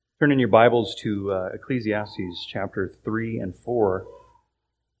Turn in your Bibles to Ecclesiastes chapter 3 and 4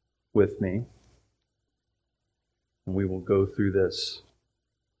 with me. And we will go through this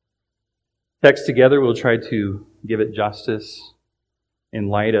text together. We'll try to give it justice in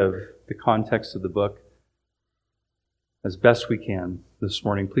light of the context of the book as best we can this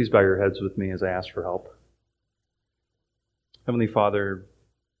morning. Please bow your heads with me as I ask for help. Heavenly Father,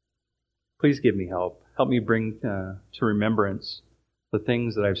 please give me help. Help me bring to remembrance the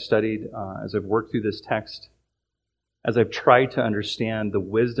things that I've studied as I've worked through this text, as I've tried to understand the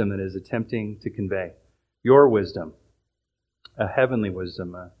wisdom that is attempting to convey. Your wisdom, a heavenly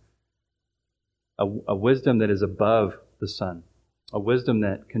wisdom, a wisdom that is above the sun, a wisdom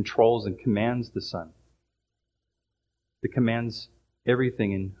that controls and commands the sun, that commands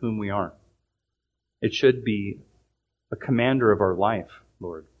everything in whom we are. It should be a commander of our life,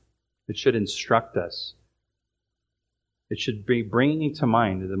 Lord. It should instruct us. It should be bringing to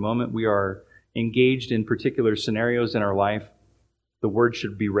mind at the moment we are engaged in particular scenarios in our life, the word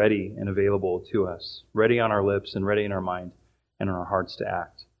should be ready and available to us, ready on our lips and ready in our mind and in our hearts to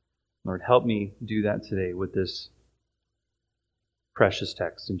act. Lord, help me do that today with this precious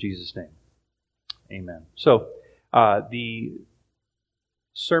text in Jesus' name. Amen. So, the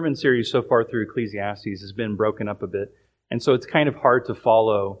sermon series so far through Ecclesiastes has been broken up a bit, and so it's kind of hard to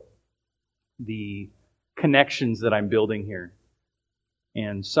follow the connections that I'm building here.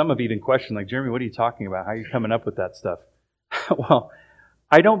 And some have even questioned, like, Jeremy, what are you talking about? How are you coming up with that stuff? Well,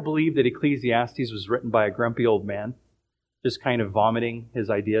 I don't believe that Ecclesiastes was written by a grumpy old man, just kind of vomiting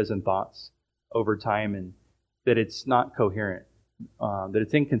his ideas and thoughts over time, and that it's not coherent, that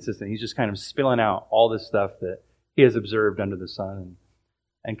it's inconsistent. He's just kind of spilling out all this stuff that he has observed under the sun.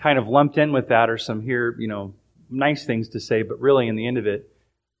 And kind of lumped in with that are some here, nice things to say, but really in the end of it,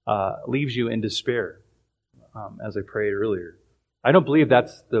 leaves you in despair. As I prayed earlier. I don't believe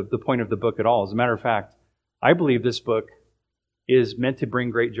that's the point of the book at all. As a matter of fact, I believe this book is meant to bring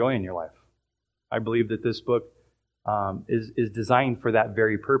great joy in your life. I believe that this book is designed for that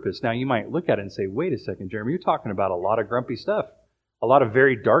very purpose. Now, you might look at it and say, wait a second, Jeremy, you're talking about a lot of grumpy stuff, a lot of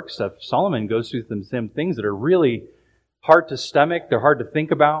very dark stuff. Solomon goes through some things that are really hard to stomach, they're hard to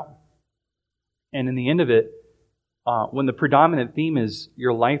think about. And in the end of it, when the predominant theme is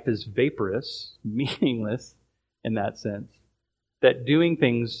your life is vaporous, meaningless, in that sense, that doing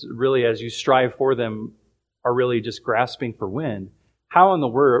things really as you strive for them are really just grasping for wind, how in the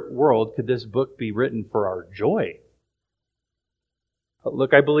world could this book be written for our joy?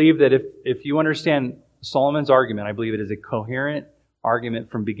 Look, I believe that if you understand Solomon's argument, I believe it is a coherent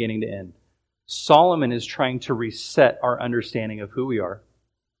argument from beginning to end. Solomon is trying to reset our understanding of who we are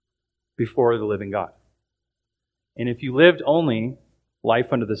before the living God. And if you lived only life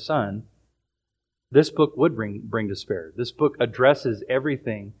under the sun, this book would bring despair. This book addresses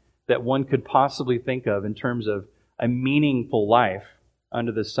everything that one could possibly think of in terms of a meaningful life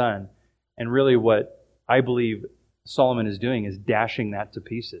under the sun. And really what I believe Solomon is doing is dashing that to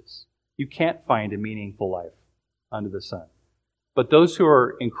pieces. You can't find a meaningful life under the sun. But those who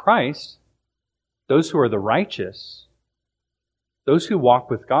are in Christ, those who are the righteous, those who walk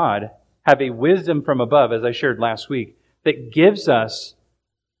with God, have a wisdom from above, as I shared last week, that gives us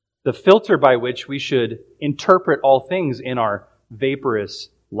the filter by which we should interpret all things in our vaporous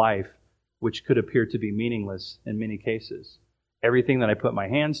life, which could appear to be meaningless in many cases. Everything that I put my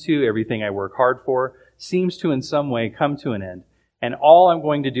hands to, everything I work hard for, seems to in some way come to an end. And all I'm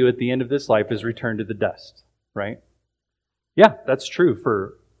going to do at the end of this life is return to the dust, right? Yeah, that's true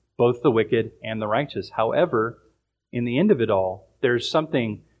for both the wicked and the righteous. However, in the end of it all, there's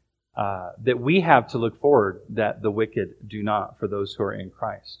something that we have to look forward that the wicked do not for those who are in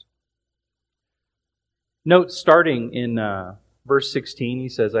Christ. Note, starting in verse 16, he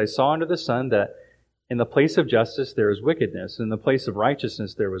says, I saw under the sun that in the place of justice there is wickedness, and in the place of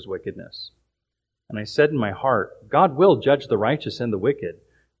righteousness there was wickedness. And I said in my heart, God will judge the righteous and the wicked,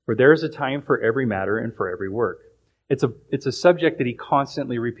 for there is a time for every matter and for every work. It's a subject that he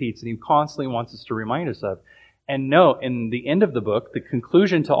constantly repeats, and he constantly wants us to remind us of. And note, in the end of the book, the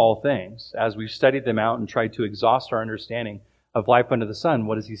conclusion to all things, as we've studied them out and tried to exhaust our understanding of life under the sun,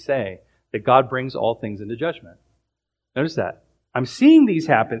 what does he say? That God brings all things into judgment. Notice that. I'm seeing these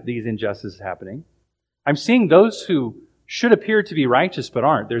injustices happening. I'm seeing those who should appear to be righteous but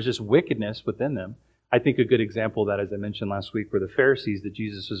aren't. There's just wickedness within them. I think a good example of that, as I mentioned last week, were the Pharisees that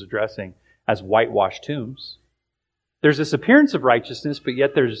Jesus was addressing as whitewashed tombs. There's this appearance of righteousness, but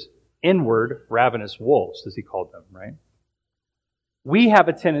yet there's inward ravenous wolves, as he called them, right? We have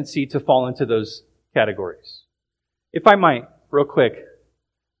a tendency to fall into those categories. If I might, real quick,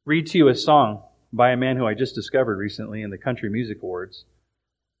 read to you a song by a man who I just discovered recently in the Country Music Awards.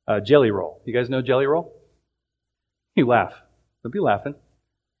 Jelly Roll. You guys know Jelly Roll? You laugh. Don't be laughing.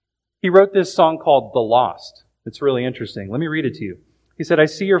 He wrote this song called The Lost. It's really interesting. Let me read it to you. He said, I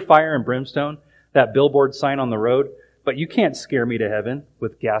see your fire and brimstone, that billboard sign on the road, but you can't scare me to heaven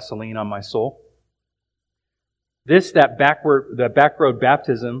with gasoline on my soul. That back road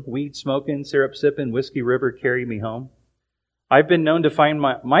baptism, weed smoking, syrup sipping, whiskey river carry me home. I've been known to find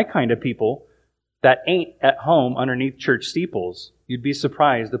my kind of people that ain't at home underneath church steeples. You'd be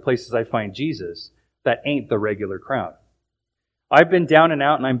surprised the places I find Jesus that ain't the regular crowd. I've been down and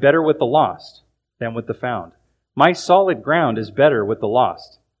out, and I'm better with the lost than with the found. My solid ground is better with the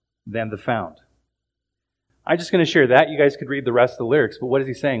lost than the found. I'm just going to share that. You guys could read the rest of the lyrics, but what is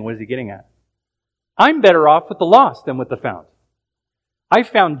he saying? What is he getting at? I'm better off with the lost than with the found. I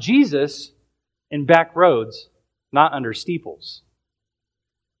found Jesus in back roads, not under steeples.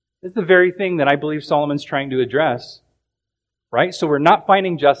 It's the very thing that I believe Solomon's trying to address, right? So we're not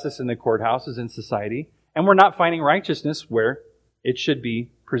finding justice in the courthouses in society, and we're not finding righteousness where it should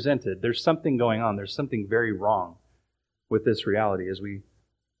be presented. There's something going on. There's something very wrong with this reality as we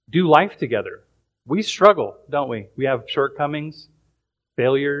do life together. We struggle, don't we? We have shortcomings,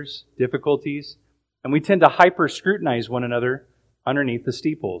 failures, difficulties, and we tend to hyper-scrutinize one another underneath the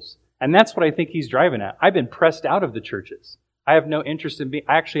steeples. And that's what I think he's driving at. I've been pressed out of the churches. I have no interest in being...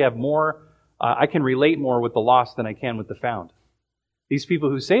 I actually have more... I can relate more with the lost than I can with the found. These people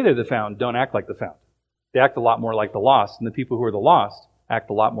who say they're the found don't act like the found. They act a lot more like the lost, and the people who are the lost act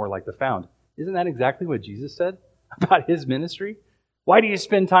a lot more like the found. Isn't that exactly what Jesus said about his ministry? Why do you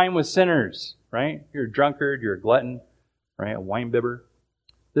spend time with sinners, right? You're a drunkard, you're a glutton, right? A winebibber.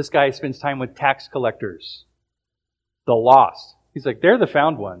 This guy spends time with tax collectors, the lost. He's like, they're the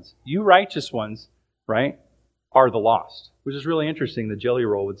found ones. You righteous ones, right, are the lost. Which is really interesting that Jelly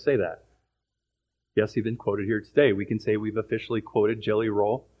Roll would say that. Yes, even quoted here today. We can say we've officially quoted Jelly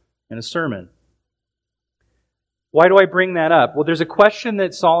Roll in a sermon. Why do I bring that up? Well, there's a question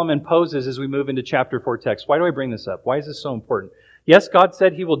that Solomon poses as we move into chapter 4 text. Why do I bring this up? Why is this so important? Yes, God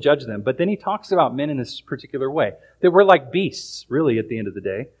said he will judge them, but then he talks about men in this particular way. That we're like beasts, really, at the end of the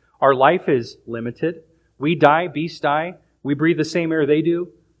day. Our life is limited. We die, beasts die. We breathe the same air they do.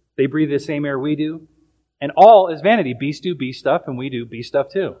 They breathe the same air we do. And all is vanity. Beasts do beast stuff, and we do beast stuff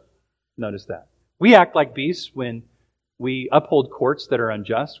too. Notice that. We act like beasts when we uphold courts that are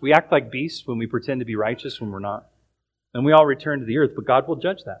unjust. We act like beasts when we pretend to be righteous when we're not. And we all return to the earth, but God will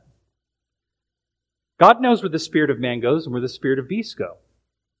judge that. God knows where the spirit of man goes and where the spirit of beasts go,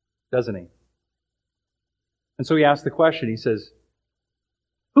 doesn't he? And so he asks the question, he says,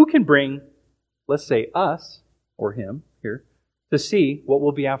 who can bring, let's say us, or him here, to see what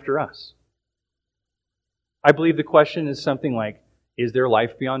will be after us? I believe the question is something like, is there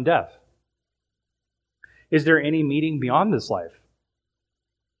life beyond death? Is there any meaning beyond this life?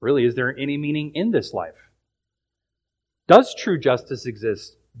 Really, is there any meaning in this life? Does true justice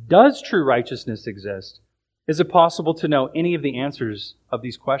exist? Does true righteousness exist? Is it possible to know any of the answers of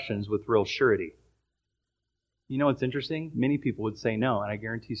these questions with real surety? You know what's interesting? Many people would say no, and I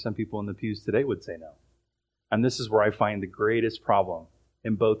guarantee some people in the pews today would say no. And this is where I find the greatest problem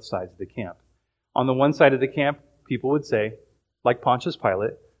in both sides of the camp. On the one side of the camp, people would say, like Pontius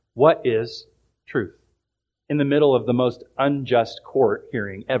Pilate, what is truth? In the middle of the most unjust court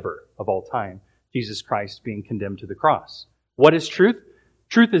hearing ever of all time, Jesus Christ being condemned to the cross. What is truth?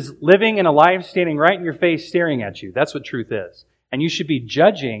 Truth is living and alive, standing right in your face, staring at you. That's what truth is. And you should be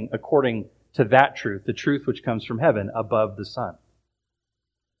judging according to that truth, the truth which comes from heaven above the sun.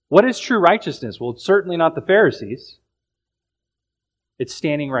 What is true righteousness? Well, it's certainly not the Pharisees. It's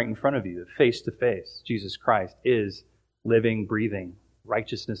standing right in front of you, face to face. Jesus Christ is living, breathing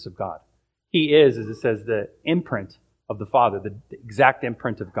righteousness of God. He is, as it says, the imprint of the Father, the exact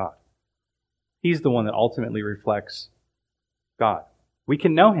imprint of God. He's the one that ultimately reflects God. We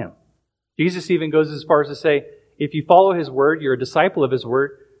can know him. Jesus even goes as far as to say, if you follow his word, you're a disciple of his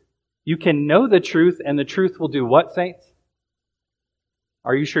word, you can know the truth, and the truth will do what, saints?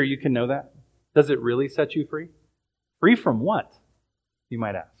 Are you sure you can know that? Does it really set you free? Free from what, you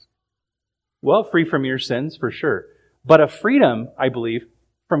might ask? Well, free from your sins, for sure. But a freedom, I believe,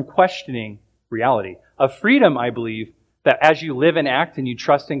 from questioning reality. A freedom, I believe, that as you live and act and you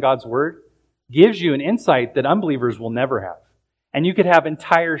trust in God's word, gives you an insight that unbelievers will never have. And you could have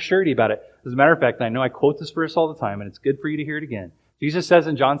entire surety about it. As a matter of fact, and I know I quote this verse all the time, and it's good for you to hear it again. Jesus says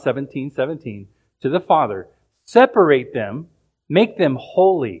in John 17:17, to the Father, separate them, make them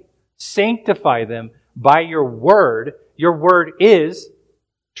holy, sanctify them by your word. Your word is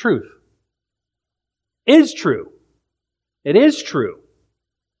truth. Is true. It is true.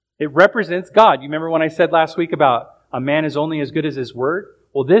 It represents God. You remember when I said last week about a man is only as good as his word?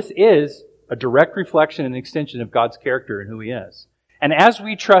 Well, this is a direct reflection and extension of God's character and who He is. And as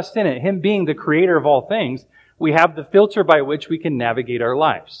we trust in it, Him being the creator of all things, we have the filter by which we can navigate our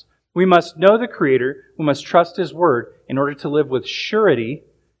lives. We must know the Creator. We must trust His Word in order to live with surety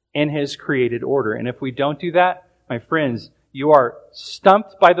in His created order. And if we don't do that, my friends, you are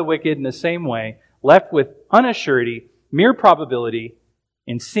stumped by the wicked in the same way, left with unassurity, mere probability,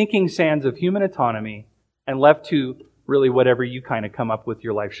 in sinking sands of human autonomy, and left to really whatever you kind of come up with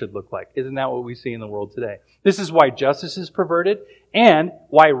your life should look like. Isn't that what we see in the world today? This is why justice is perverted and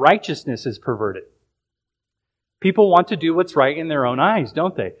why righteousness is perverted. People want to do what's right in their own eyes,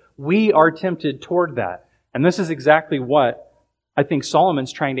 don't they? We are tempted toward that. And this is exactly what I think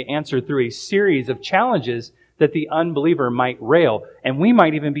Solomon's trying to answer through a series of challenges that the unbeliever might rail. And we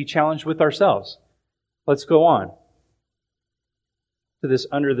might even be challenged with ourselves. Let's go on to this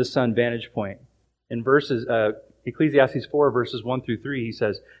under the sun vantage point. In Ecclesiastes 4, verses 1 through 3, he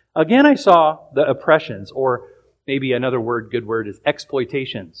says, "Again I saw the oppressions," or maybe another good word is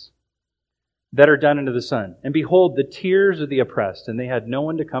exploitations, "that are done under the sun. And behold, the tears of the oppressed, and they had no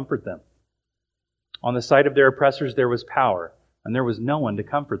one to comfort them. On the side of their oppressors there was power, and there was no one to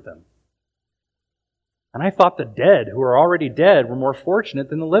comfort them. And I thought the dead, who are already dead, were more fortunate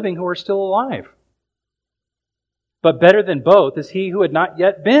than the living who are still alive. But better than both is he who had not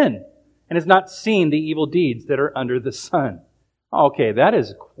yet been, and has not seen the evil deeds that are under the sun." Okay, that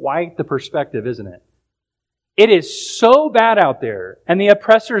is quite the perspective, isn't it? It is so bad out there, and the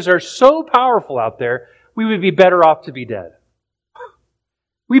oppressors are so powerful out there, we would be better off to be dead.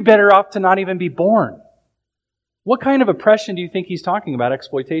 We'd be better off to not even be born. What kind of oppression do you think he's talking about,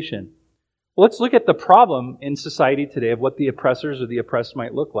 exploitation? Well, let's look at the problem in society today of what the oppressors or the oppressed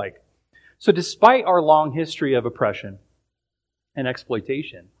might look like. So despite our long history of oppression and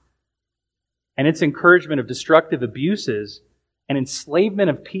exploitation, and its encouragement of destructive abuses and enslavement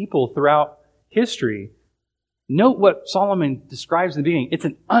of people throughout history, note what Solomon describes in the beginning. It's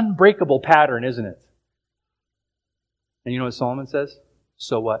an unbreakable pattern, isn't it? And you know what Solomon says?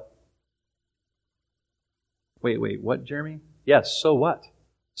 So what? Wait, what, Jeremy? Yes, so what?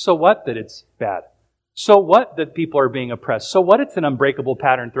 So what that it's bad? So what that people are being oppressed? So what it's an unbreakable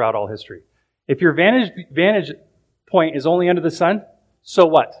pattern throughout all history? If your vantage point is only under the sun, so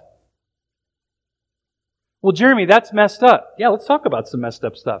what? Well, Jeremy, that's messed up. Yeah, let's talk about some messed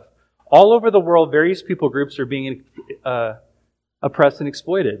up stuff. All over the world, various people groups are being oppressed and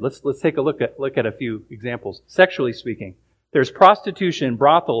exploited. Let's take a look at a few examples. Sexually speaking, there's prostitution,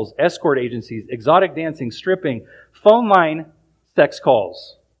 brothels, escort agencies, exotic dancing, stripping, phone line sex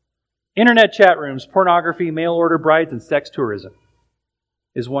calls, internet chat rooms, pornography, mail order brides, and sex tourism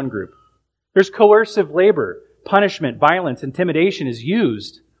is one group. There's coercive labor, punishment, violence, intimidation is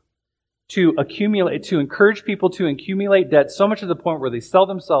used to encourage people to accumulate debt so much to the point where they sell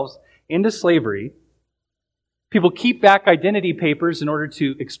themselves into slavery. People keep back identity papers in order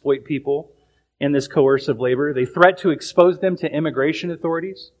to exploit people in this coercive labor. They threat to expose them to immigration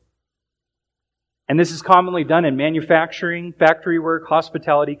authorities. And this is commonly done in manufacturing, factory work,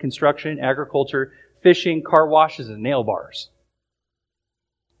 hospitality, construction, agriculture, fishing, car washes, and nail bars.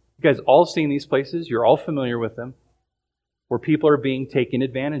 You guys all seen these places. You're all familiar with them, where people are being taken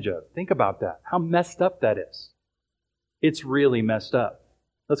advantage of. Think about that. How messed up that is. It's really messed up.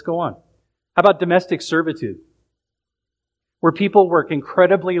 Let's go on. How about domestic servitude? Where people work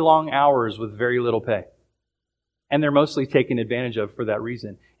incredibly long hours with very little pay. And they're mostly taken advantage of for that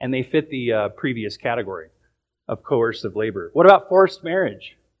reason. And they fit the previous category of coercive labor. What about forced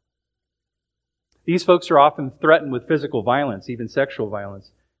marriage? These folks are often threatened with physical violence, even sexual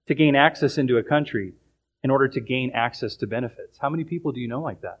violence, to gain access into a country in order to gain access to benefits. How many people do you know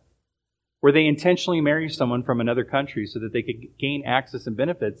like that? Where they intentionally marry someone from another country so that they could gain access and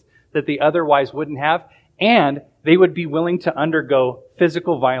benefits that they otherwise wouldn't have, and they would be willing to undergo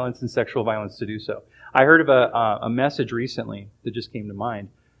physical violence and sexual violence to do so. I heard of a message recently that just came to mind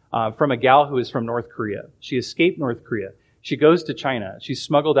from a gal who is from North Korea. She escaped North Korea. She goes to China. She's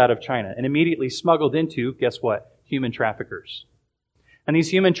smuggled out of China and immediately smuggled into, guess what? Human traffickers. And these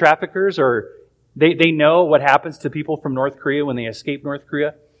human traffickers they know what happens to people from North Korea when they escape North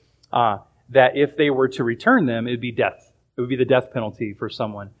Korea, that if they were to return them, it would be death. It would be the death penalty for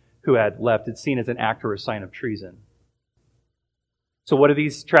someone who had left. It's seen as an act or a sign of treason. So what do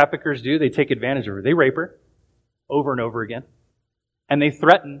these traffickers do? They take advantage of her. They rape her over and over again. And they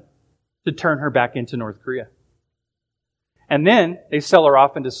threaten to turn her back into North Korea. And then they sell her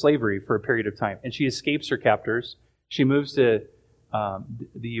off into slavery for a period of time. And she escapes her captors. She moves to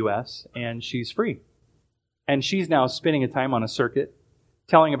the U.S. and she's free. And she's now spending a time on a circuit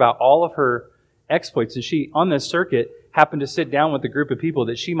telling about all of her exploits. And on this circuit, happened to sit down with a group of people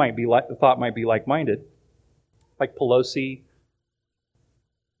that she thought might be like-minded, like Pelosi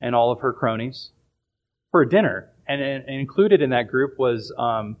and all of her cronies, for a dinner. And included in that group was,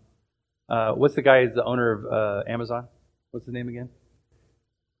 what's the guy who's the owner of Amazon? What's his name again?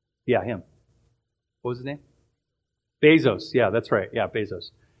 Yeah, him. What was his name? Bezos. Yeah, that's right. Yeah,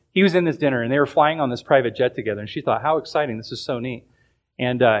 Bezos. He was in this dinner, and they were flying on this private jet together, and she thought, how exciting. This is so neat.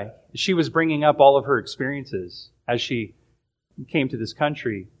 And she was bringing up all of her experiences as she came to this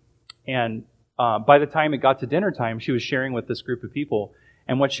country. And by the time it got to dinner time, she was sharing with this group of people.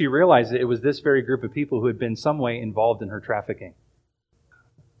 And what she realized, it was this very group of people who had been some way involved in her trafficking.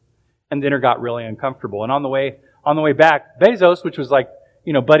 And dinner got really uncomfortable. And on the way back, Bezos, which was like,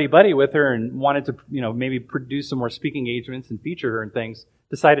 buddy with her and wanted to, maybe produce some more speaking engagements and feature her and things,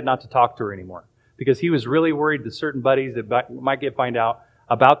 decided not to talk to her anymore. Because he was really worried that certain buddies that might find out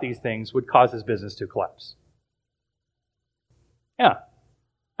about these things would cause his business to collapse. Yeah,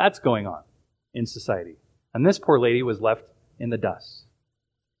 that's going on in society. And this poor lady was left in the dust.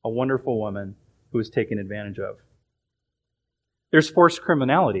 A wonderful woman who was taken advantage of. There's forced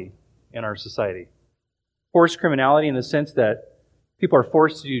criminality in our society. Forced criminality in the sense that people are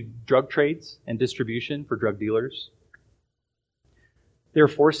forced to do drug trades and distribution for drug dealers. They're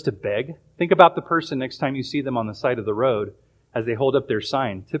forced to beg. Think about the person next time you see them on the side of the road as they hold up their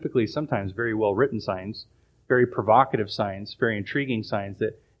sign, typically sometimes very well-written signs, very provocative signs, very intriguing signs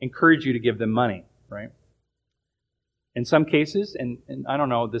that encourage you to give them money, right? In some cases, and I don't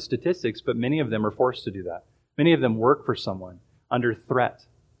know the statistics, but many of them are forced to do that. Many of them work for someone under threat,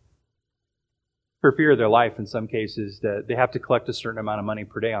 for fear of their life in some cases, that they have to collect a certain amount of money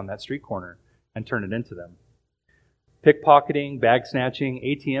per day on that street corner and turn it into them. Pickpocketing, bag snatching,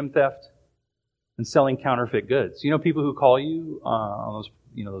 ATM theft, and selling counterfeit goods. People who call you on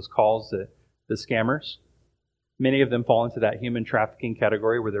those calls, the scammers. Many of them fall into that human trafficking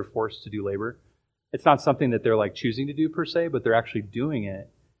category where they're forced to do labor. It's not something that they're like choosing to do per se, but they're actually doing it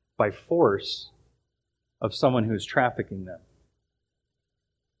by force of someone who's trafficking them.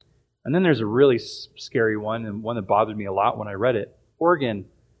 And then there's a really scary one, and one that bothered me a lot when I read it, organ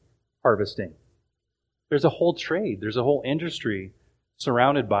harvesting. There's a whole trade, there's a whole industry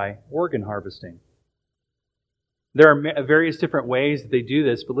surrounded by organ harvesting. There are various different ways that they do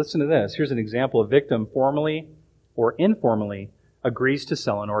this, but listen to this. Here's an example. A victim formally or informally agrees to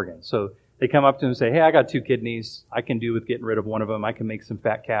sell an organ. So they come up to him and say, hey, I got 2 kidneys. I can do with getting rid of one of them. I can make some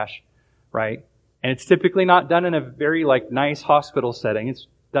fat cash, right? And it's typically not done in a very nice hospital setting. It's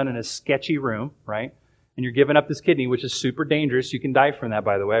done in a sketchy room, right? And you're giving up this kidney, which is super dangerous. You can die from that,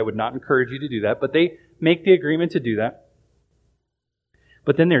 by the way. I would not encourage you to do that. But they make the agreement to do that.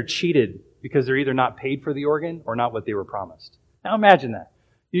 But then they're cheated because they're either not paid for the organ or not what they were promised. Now imagine that.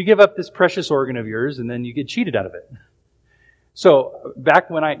 You give up this precious organ of yours and then you get cheated out of it. So back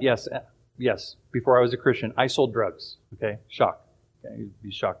when yes, before I was a Christian, I sold drugs. Okay, shocked. Okay, you'd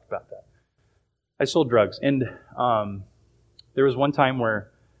be shocked about that. I sold drugs. And there was one time where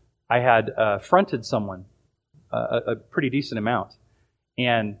I had fronted someone a pretty decent amount.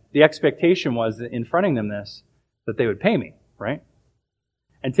 And the expectation was that in fronting them this, that they would pay me, right?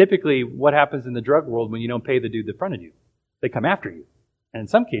 And typically, what happens in the drug world when you don't pay the dude that fronted you? They come after you. And in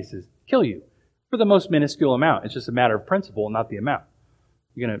some cases, kill you for the most minuscule amount. It's just a matter of principle, not the amount.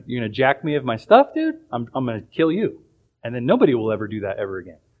 You're gonna jack me of my stuff, dude? I'm gonna kill you. And then nobody will ever do that ever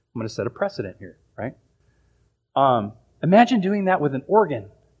again. I'm gonna set a precedent here, right? Imagine doing that with an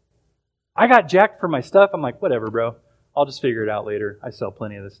organ. I got jacked for my stuff. I'm like, whatever, bro. I'll just figure it out later. I sell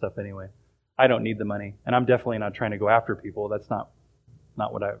plenty of this stuff anyway. I don't need the money. And I'm definitely not trying to go after people. That's not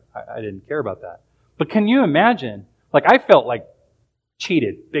what I didn't care about that. But can you imagine, I felt like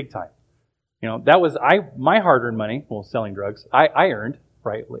cheated big time. That was my hard-earned money, selling drugs, I earned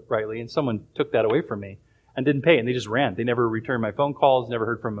rightly, and someone took that away from me and didn't pay, and they just ran. They never returned my phone calls, never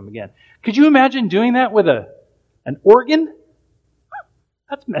heard from them again. Could you imagine doing that with an organ?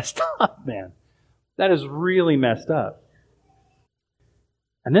 That's messed up, man. That is really messed up.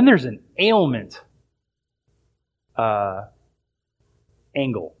 And then there's an ailment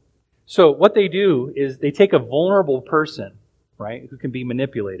angle. So what they do is they take a vulnerable person, right, who can be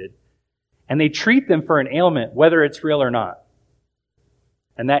manipulated, and they treat them for an ailment, whether it's real or not.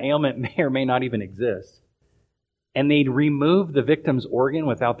 And that ailment may or may not even exist. And they remove the victim's organ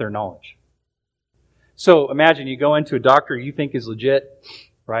without their knowledge. So imagine you go into a doctor you think is legit,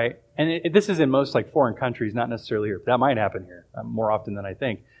 right? And this is in most foreign countries, not necessarily here. That might happen here more often than I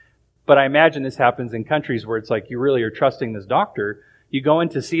think. But I imagine this happens in countries where it's you really are trusting this doctor. You go in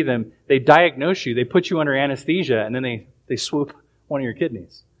to see them, they diagnose you, they put you under anesthesia, and then they swoop one of your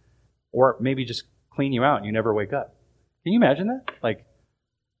kidneys. Or maybe just clean you out and you never wake up. Can you imagine that? Like,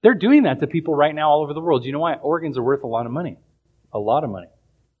 they're doing that to people right now all over the world. Do you know why? Organs are worth a lot of money. A lot of money.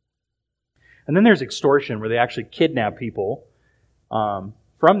 And then there's extortion, where they actually kidnap people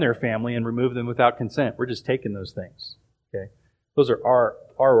from their family and remove them without consent. We're just taking those things. Okay, those are our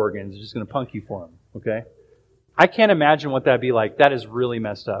organs. We're just going to punk you for them. Okay, I can't imagine what that'd be like. That is really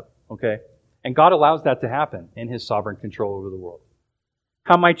messed up. Okay, and God allows that to happen in His sovereign control over the world.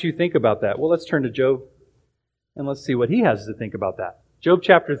 How might you think about that? Well, let's turn to Job and let's see what he has to think about that. Job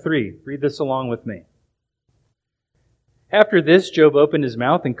chapter 3. Read this along with me. After this, Job opened his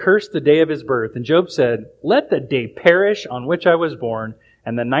mouth and cursed the day of his birth. And Job said, "Let the day perish on which I was born,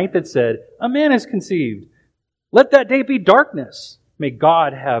 and the night that said, a man is conceived. Let that day be darkness. May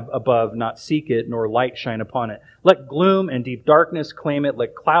God have above not seek it, nor light shine upon it. Let gloom and deep darkness claim it.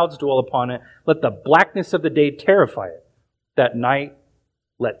 Let clouds dwell upon it. Let the blackness of the day terrify it. That night,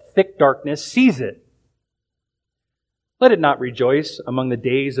 let thick darkness seize it. Let it not rejoice among the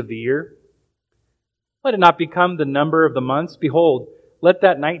days of the year. Let it not become the number of the months. Behold, let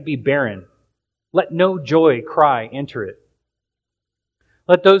that night be barren. Let no joy cry enter it.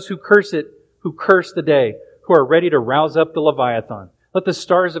 Let those who curse it, who curse the day, who are ready to rouse up the Leviathan. Let the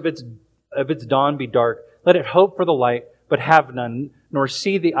stars of its dawn be dark. Let it hope for the light, but have none, nor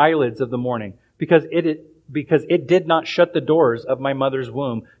see the eyelids of the morning, because it did not shut the doors of my mother's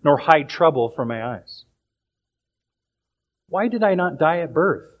womb, nor hide trouble from my eyes. Why did I not die at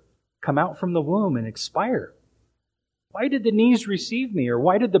birth, come out from the womb and expire? Why did the knees receive me, or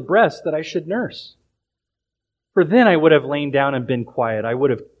why did the breast that I should nurse? For then I would have lain down and been quiet. I would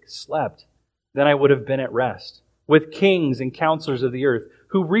have slept. Then I would have been at rest, with kings and counselors of the earth,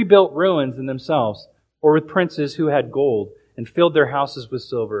 who rebuilt ruins in themselves, or with princes who had gold, and filled their houses with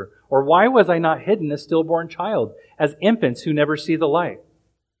silver. Or why was I not hidden a stillborn child, as infants who never see the light?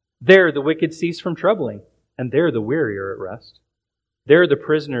 There the wicked cease from troubling, and there the weary are at rest. There the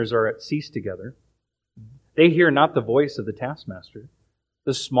prisoners are at cease together. They hear not the voice of the taskmaster.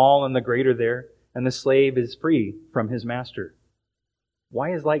 The small and the great are there, and the slave is free from his master.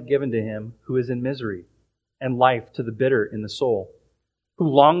 Why is light given to him who is in misery, and life to the bitter in the soul, who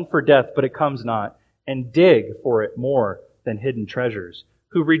long for death, but it comes not, and dig for it more than hidden treasures,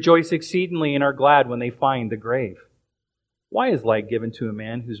 who rejoice exceedingly and are glad when they find the grave? Why is light given to a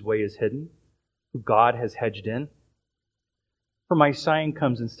man whose way is hidden, who God has hedged in? For my sighing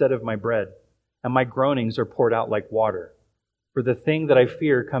comes instead of my bread, and my groanings are poured out like water. For the thing that I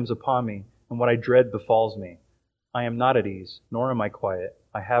fear comes upon me, and what I dread befalls me. I am not at ease, nor am I quiet.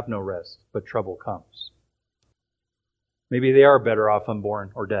 I have no rest, but trouble comes." Maybe they are better off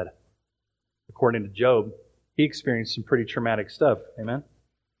unborn or dead. According to Job, he experienced some pretty traumatic stuff. Amen?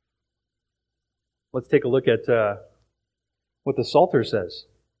 Let's take a look at what the Psalter says.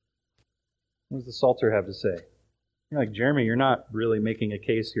 What does the Psalter have to say? You're like, Jeremy, you're not really making a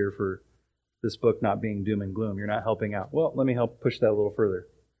case here for this book not being doom and gloom. You're not helping out. Well, let me help push that a little further.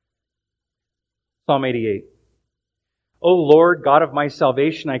 Psalm 88. O Lord, God of my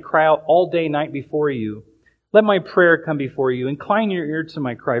salvation, I cry out all day night before you. Let my prayer come before you. Incline your ear to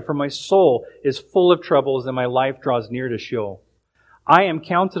my cry, for my soul is full of troubles and my life draws near to Sheol. I am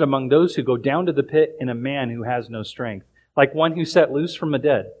counted among those who go down to the pit and a man who has no strength, like one who set loose from the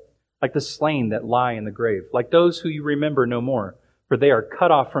dead, like the slain that lie in the grave, like those who you remember no more, for they are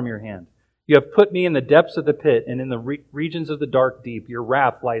cut off from your hand. You have put me in the depths of the pit and in the regions of the dark deep. Your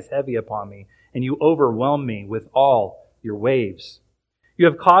wrath lies heavy upon me, and you overwhelm me with all your waves. You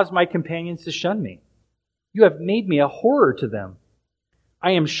have caused my companions to shun me. You have made me a horror to them.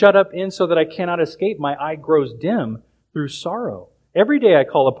 I am shut up in so that I cannot escape. My eye grows dim through sorrow. Every day I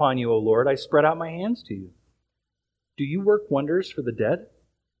call upon you, O Lord. I spread out my hands to you. Do you work wonders for the dead?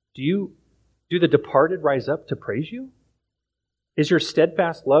 Do the departed rise up to praise you? Is your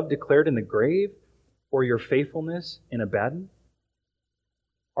steadfast love declared in the grave, or your faithfulness in Abaddon?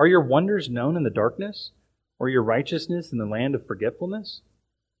 Are your wonders known in the darkness, or your righteousness in the land of forgetfulness?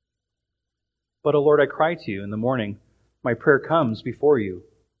 But, O Lord, I cry to you in the morning. My prayer comes before you.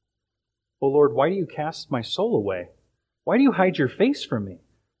 O Lord, why do you cast my soul away? Why do you hide your face from me?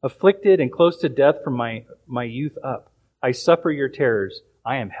 Afflicted and close to death from my youth up, I suffer your terrors.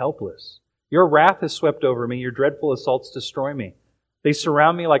 I am helpless. Your wrath has swept over me. Your dreadful assaults destroy me. They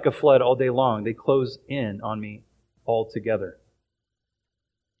surround me like a flood all day long. They close in on me altogether.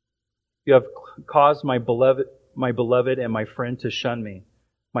 You have caused my beloved and my friend to shun me.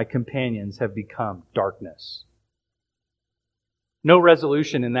 My companions have become darkness. No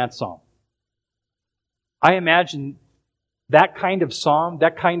resolution in that psalm. I imagine that kind of psalm,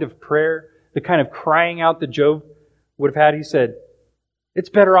 that kind of prayer, the kind of crying out that Job would have had. He said, it's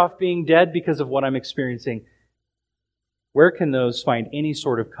better off being dead because of what I'm experiencing. Where can those find any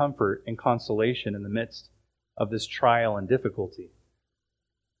sort of comfort and consolation in the midst of this trial and difficulty?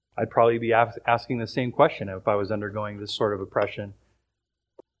 I'd probably be asking the same question if I was undergoing this sort of oppression.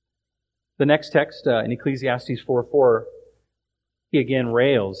 The next text in Ecclesiastes 4:4, he again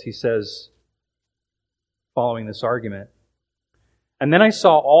rails. He says, following this argument, "And then I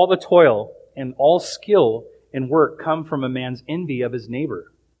saw all the toil and all skill in work come from a man's envy of his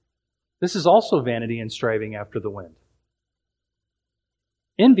neighbor. This is also vanity and striving after the wind."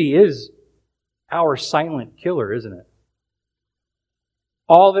 Envy is our silent killer, isn't it?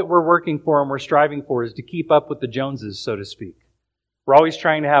 All that we're working for and we're striving for is to keep up with the Joneses, so to speak. We're always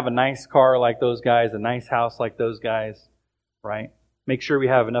trying to have a nice car like those guys, a nice house like those guys, right? Make sure we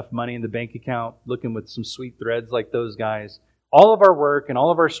have enough money in the bank account, looking with some sweet threads like those guys. All of our work and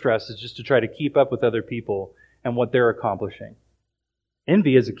all of our stress is just to try to keep up with other people and what they're accomplishing.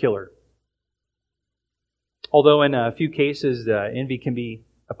 Envy is a killer. Although in a few cases, envy can be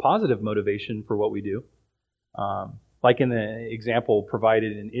a positive motivation for what we do. Like in the example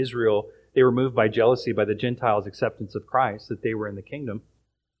provided in Israel, they were moved by jealousy by the Gentiles' acceptance of Christ, that they were in the kingdom.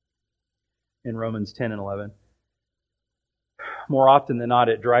 In Romans 10 and 11. More often than not,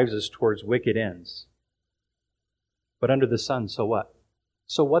 it drives us towards wicked ends. But under the sun, so what?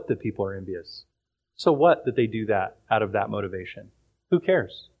 So what that people are envious? So what that they do that out of that motivation? Who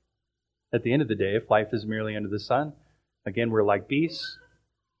cares? At the end of the day, if life is merely under the sun, again, we're like beasts,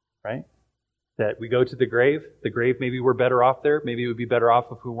 right? That we go to the grave. The grave, maybe we're better off there. Maybe it would be better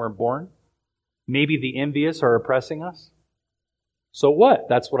off if we weren't born. Maybe the envious are oppressing us. So what?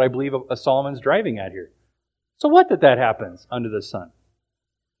 That's what I believe Solomon's driving at here. So what that happens under the sun?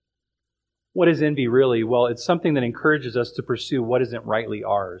 What is envy really? Well, it's something that encourages us to pursue what isn't rightly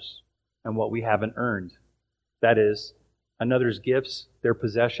ours and what we haven't earned. That is, another's gifts, their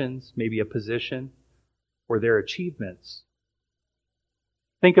possessions, maybe a position, or their achievements.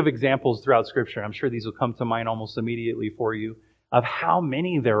 Think of examples throughout Scripture. I'm sure these will come to mind almost immediately for you of how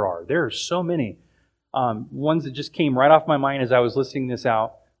many there are. There are so many. Ones that just came right off my mind as I was listening this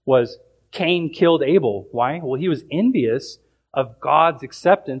out was Cain killed Abel. Why? Well, he was envious of God's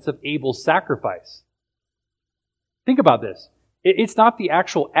acceptance of Abel's sacrifice. Think about this. It's not the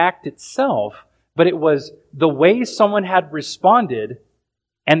actual act itself, but it was the way someone had responded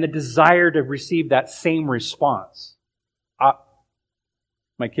and the desire to receive that same response.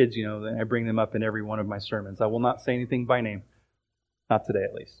 My kids, I bring them up in every one of my sermons. I will not say anything by name. Not today,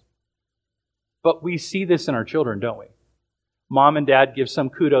 at least. But we see this in our children, don't we? Mom and dad give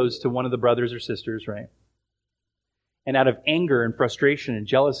some kudos to one of the brothers or sisters, right? And out of anger and frustration and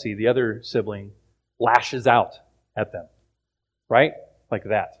jealousy, the other sibling lashes out at them, right? Like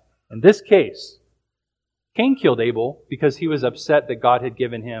that. In this case, Cain killed Abel because he was upset that God had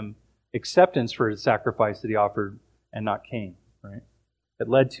given him acceptance for his sacrifice that he offered and not Cain, right? It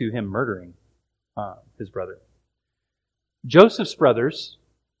led to him murdering his brother. Joseph's brothers,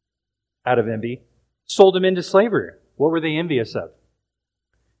 out of envy, sold him into slavery. What were they envious of?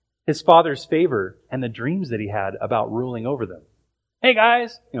 His father's favor and the dreams that he had about ruling over them. Hey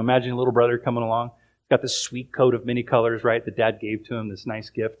guys, imagine a little brother coming along. Got this sweet coat of many colors, right, that dad gave to him, this nice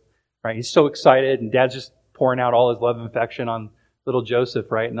gift. Right? He's so excited, and dad's just pouring out all his love and affection on little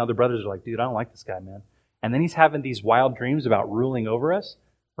Joseph, right? And other brothers are like, dude, I don't like this guy, man. And then he's having these wild dreams about ruling over us,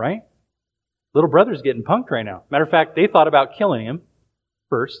 right? Little brother's getting punked right now. Matter of fact, they thought about killing him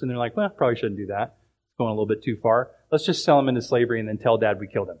first, and they're like, well, probably shouldn't do that. It's going a little bit too far. Let's just sell him into slavery and then tell dad we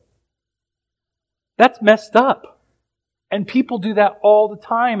killed him. That's messed up. And people do that all the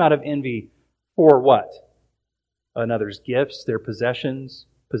time out of envy for what? Another's gifts, their possessions,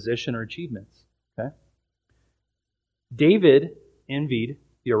 position, or achievements. Okay? David envied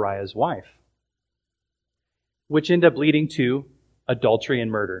Uriah's wife, which ended up leading to adultery and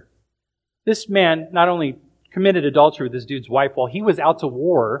murder. This man not only committed adultery with this dude's wife while he was out to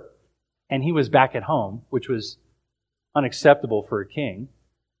war and he was back at home, which was unacceptable for a king,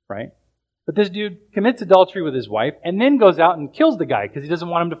 right? But this dude commits adultery with his wife and then goes out and kills the guy because he doesn't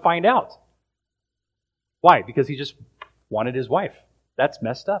want him to find out. Why? Because he just wanted his wife. That's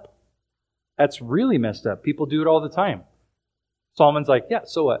messed up. That's really messed up. People do it all the time. Solomon's like, yeah,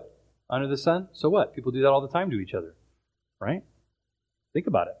 so what? Under the sun? So what? People do that all the time to each other. Right? Think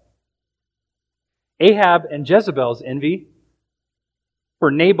about it. Ahab and Jezebel's envy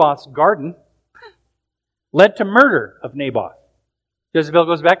for Naboth's garden led to murder of Naboth. Jezebel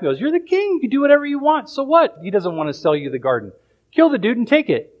goes back and goes, you're the king. You can do whatever you want. So what? He doesn't want to sell you the garden. Kill the dude and take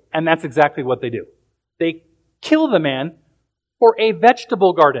it. And that's exactly what they do. They kill the man for a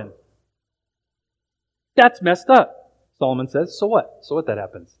vegetable garden. That's messed up. Solomon says, so what? So what that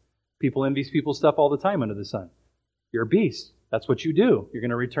happens? People envy people's stuff all the time under the sun. You're a beast. That's what you do. You're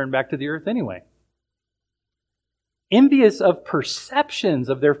going to return back to the earth anyway. Envious of perceptions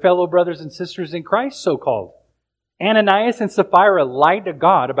of their fellow brothers and sisters in Christ, so-called. Ananias and Sapphira lied to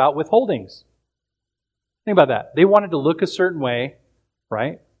God about withholdings. Think about that. They wanted to look a certain way,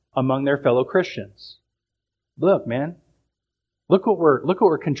 right, among their fellow Christians. Look, man. Look what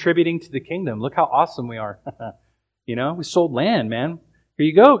we're contributing to the kingdom. Look how awesome we are. We sold land, man. Here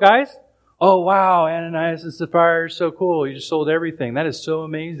you go, guys. Oh, wow, Ananias and Sapphira are so cool. You just sold everything. That is so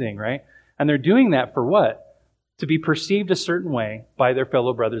amazing, right? And they're doing that for what? To be perceived a certain way by their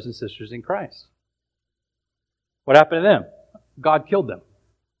fellow brothers and sisters in Christ. What happened to them? God killed them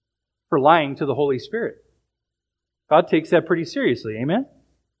for lying to the Holy Spirit. God takes that pretty seriously. Amen?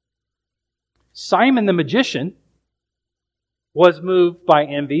 Simon the magician was moved by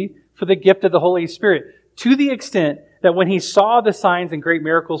envy for the gift of the Holy Spirit, to the extent that when he saw the signs and great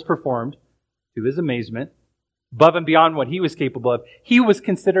miracles performed, to his amazement, above and beyond what he was capable of, he was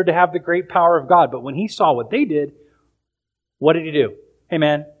considered to have the great power of God. But when he saw what they did, what did he do? Hey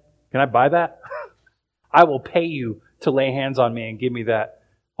man, can I buy that? I will pay you to lay hands on me and give me that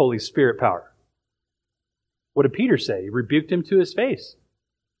Holy Spirit power. What did Peter say? He rebuked him to his face.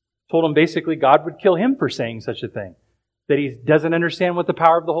 Told him basically God would kill him for saying such a thing. That he doesn't understand what the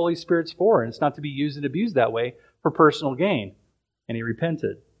power of the Holy Spirit's for, and it's not to be used and abused that way for personal gain. And he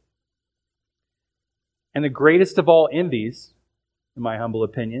repented. And the greatest of all envies, in my humble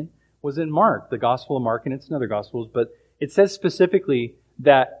opinion, was in Mark, the Gospel of Mark, and it's in other Gospels, but it says specifically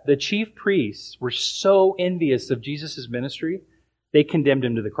that the chief priests were so envious of Jesus' ministry, they condemned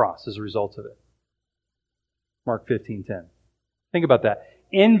him to the cross as a result of it. Mark 15:10. Think about that.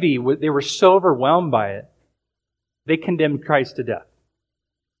 Envy, they were so overwhelmed by it, they condemned Christ to death.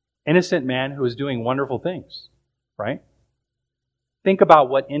 Innocent man who was doing wonderful things, right? Think about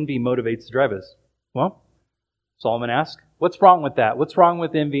what envy motivates to drive us. Well, Solomon asks, what's wrong with that? What's wrong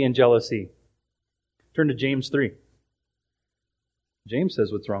with envy and jealousy? Turn to James 3. James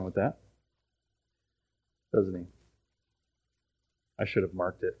says what's wrong with that, doesn't he? I should have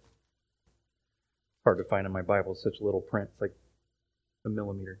marked it. It's hard to find in my Bible, such little print. It's like a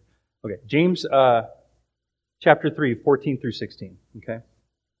millimeter. Okay, James chapter 3, 14 through 16. Okay?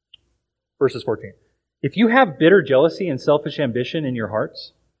 Verses 14. If you have bitter jealousy and selfish ambition in your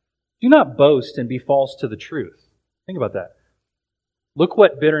hearts, do not boast and be false to the truth. Think about that. Look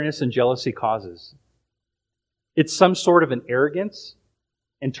what bitterness and jealousy causes. It's some sort of an arrogance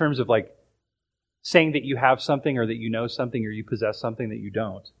in terms of like saying that you have something or that you know something or you possess something that you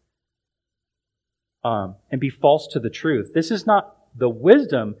don't. And be false to the truth. This is not the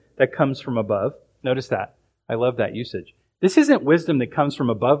wisdom that comes from above. Notice that. I love that usage. This isn't wisdom that comes from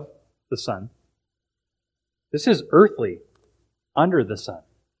above the sun. This is earthly, under the sun.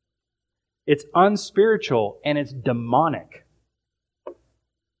 It's unspiritual and it's demonic.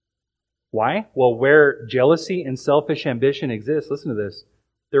 Why? Well, where jealousy and selfish ambition exist, listen to this,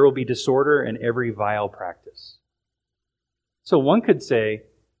 there will be disorder and every vile practice. So one could say,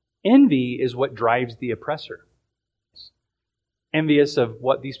 envy is what drives the oppressor. Envious of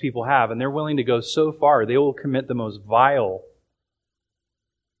what these people have, and they're willing to go so far, they will commit the most vile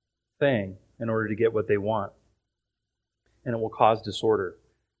thing in order to get what they want. And it will cause disorder.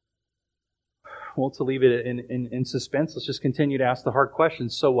 Well, to leave it in suspense, let's just continue to ask the hard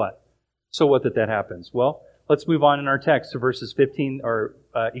questions. So what? So what that happens? Well, let's move on in our text to verses 15, or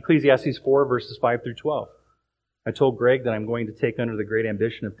Ecclesiastes 4, verses 5 through 12. I told Greg that I'm going to take under the great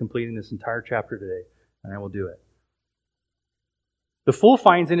ambition of completing this entire chapter today, and I will do it. The fool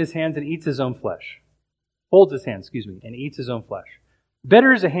finds in his hands and eats his own flesh. Holds his hands, and eats his own flesh.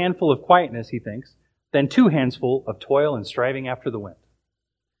 Better is a handful of quietness, he thinks, than 2 handsful of toil and striving after the wind.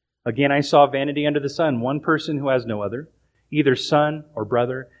 Again, I saw vanity under the sun, one person who has no other, either son or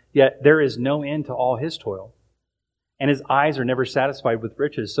brother, yet there is no end to all his toil. And his eyes are never satisfied with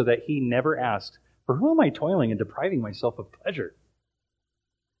riches, so that he never asks, for who am I toiling and depriving myself of pleasure?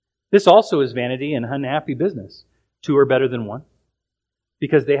 This also is vanity and unhappy business. 2 are better than 1,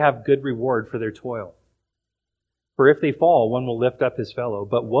 because they have good reward for their toil. For if they fall, one will lift up his fellow,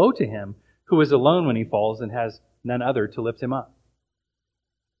 but woe to him who is alone when he falls and has none other to lift him up.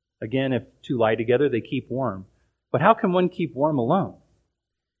 Again, if 2 lie together, they keep warm. But how can one keep warm alone?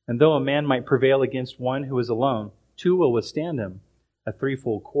 And though a man might prevail against one who is alone, 2 will withstand him. A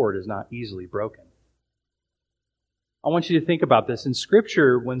threefold cord is not easily broken. I want you to think about this. In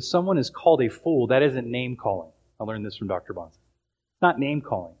Scripture, when someone is called a fool, that isn't name-calling. I learned this from Dr. Bonson. It's not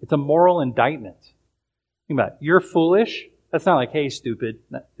name-calling. It's a moral indictment. Think about it. You're foolish. That's not like, hey, stupid.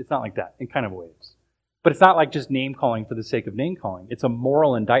 It's not like that in kind of ways. But it's not like just name-calling for the sake of name-calling. It's a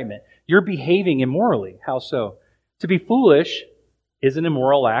moral indictment. You're behaving immorally. How so? To be foolish is an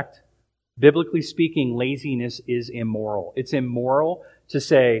immoral act. Biblically speaking, laziness is immoral. It's immoral to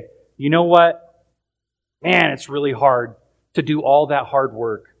say, you know what? Man, it's really hard to do all that hard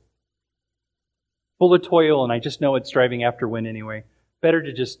work. Full of toil, and I just know it's striving after wind anyway. Better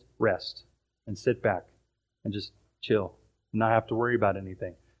to just rest and sit back and just chill and not have to worry about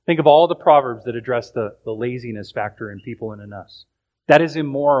anything. Think of all the proverbs that address the laziness factor in people and in us. That is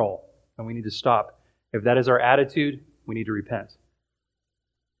immoral, and we need to stop. If that is our attitude, we need to repent.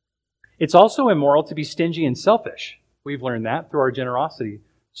 It's also immoral to be stingy and selfish. We've learned that through our generosity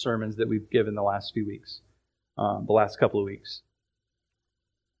sermons that we've given the last few weeks, the last couple of weeks.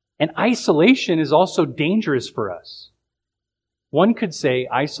 And isolation is also dangerous for us. One could say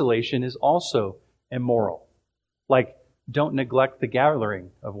isolation is also immoral. Like, don't neglect the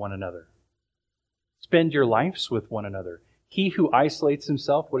gathering of one another. Spend your lives with one another. He who isolates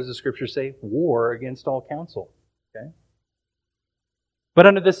himself, what does the Scripture say? War against all counsel. Okay? But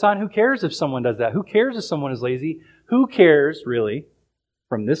under the sun, who cares if someone does that? Who cares if someone is lazy? Who cares, really,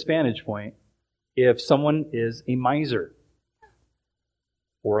 from this vantage point, if someone is a miser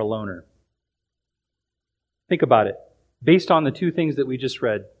or a loner? Think about it. Based on the two things that we just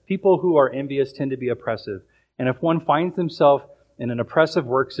read, people who are envious tend to be oppressive. And if one finds himself in an oppressive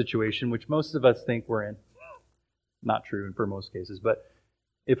work situation, which most of us think we're in, not true for most cases, but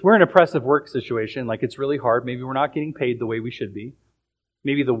if we're in an oppressive work situation, like it's really hard, maybe we're not getting paid the way we should be,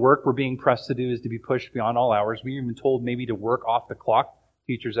 maybe the work we're being pressed to do is to be pushed beyond all hours, we're even told maybe to work off the clock.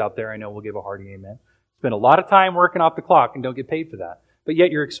 Teachers out there, I know, will give a hearty amen. Spend a lot of time working off the clock and don't get paid for that. But yet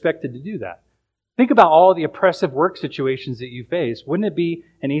you're expected to do that. Think about all the oppressive work situations that you face. Wouldn't it be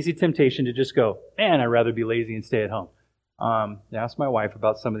an easy temptation to just go, man, I'd rather be lazy and stay at home? Ask my wife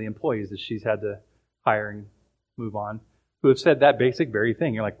about some of the employees that she's had to hire and move on who have said that basic very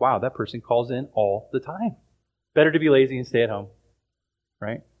thing. You're like, wow, that person calls in all the time. Better to be lazy and stay at home,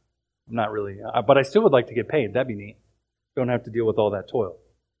 right? I'm not really, but I still would like to get paid. That'd be neat. Don't have to deal with all that toil.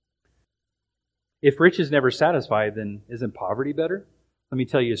 If riches never satisfy, then isn't poverty better? Let me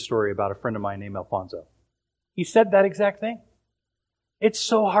tell you a story about a friend of mine named Alfonso. He said that exact thing. It's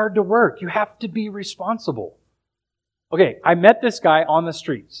so hard to work. You have to be responsible. Okay, I met this guy on the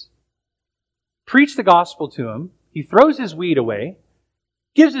streets. Preached the gospel to him. He throws his weed away.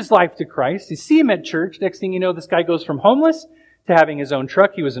 Gives his life to Christ. You see him at church. Next thing you know, this guy goes from homeless to having his own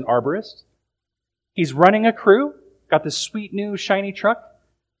truck. He was an arborist. He's running a crew. Got this sweet new shiny truck.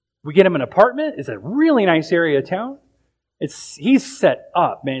 We get him an apartment. It's a really nice area of town. He's set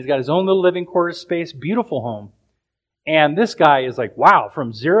up, man. He's got his own little living quarters space, beautiful home. And this guy is like, wow,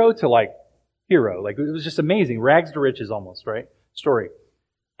 from zero to like hero. Like, it was just amazing. Rags to riches almost, right? Story.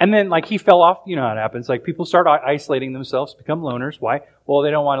 And then like he fell off. You know how it happens. Like people start isolating themselves, become loners. Why? Well,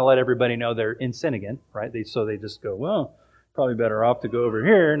 they don't want to let everybody know they're in sin again, right? So they just go, well, probably better off to go over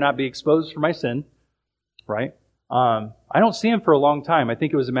here, not be exposed for my sin, right? I don't see him for a long time. I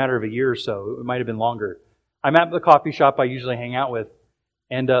think it was a matter of a year or so. It might have been longer. I'm at the coffee shop I usually hang out with.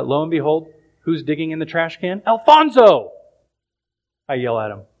 And lo and behold, who's digging in the trash can? Alfonso! I yell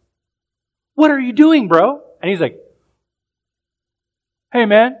at him. What are you doing, bro? And he's like, hey,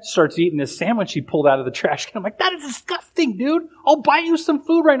 man. Starts eating this sandwich he pulled out of the trash can. I'm like, that is disgusting, dude. I'll buy you some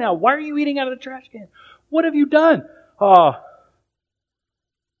food right now. Why are you eating out of the trash can? What have you done? Oh,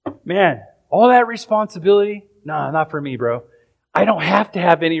 man, all that responsibility? Nah, not for me, bro. I don't have to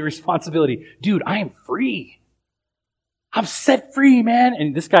have any responsibility. Dude, I am free. I'm set free, man.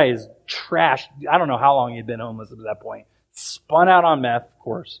 And this guy is trash. I don't know how long he'd been homeless at that point. Spun out on meth, of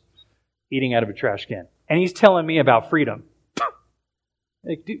course, eating out of a trash can. And he's telling me about freedom.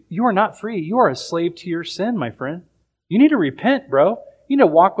 Like, dude, you are not free. You are a slave to your sin, my friend. You need to repent, bro. You need to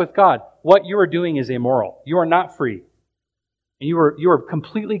walk with God. What you are doing is immoral. You are not free. And you are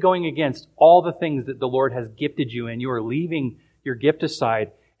completely going against all the things that the Lord has gifted you in. You are leaving your gift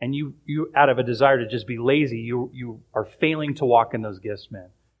aside, and you out of a desire to just be lazy, you are failing to walk in those gifts, man.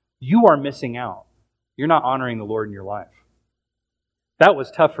 You are missing out. You're not honoring the Lord in your life. That was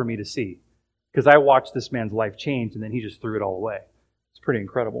tough for me to see, because I watched this man's life change, and then he just threw it all away. It's pretty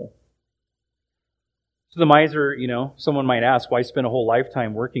incredible. So the miser, someone might ask, why spend a whole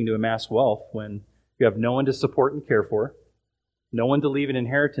lifetime working to amass wealth when you have no one to support and care for, no one to leave an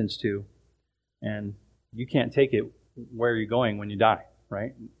inheritance to, and you can't take it where you're going when you die,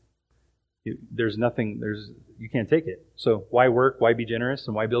 right? You can't take it. So why work, why be generous,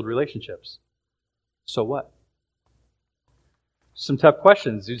 and why build relationships? So what? Some tough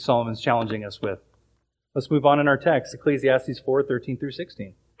questions Solomon's challenging us with. Let's move on in our text, Ecclesiastes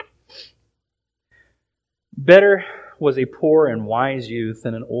 4:13-16. Better was a poor and wise youth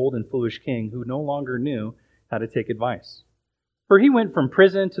than an old and foolish king who no longer knew how to take advice. For he went from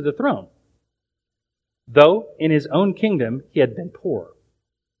prison to the throne, though in his own kingdom he had been poor.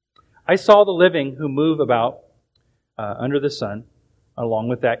 I saw the living who move about under the sun, along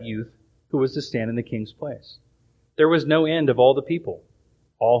with that youth who was to stand in the king's place. There was no end of all the people,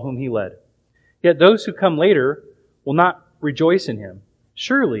 all whom he led. Yet those who come later will not rejoice in him.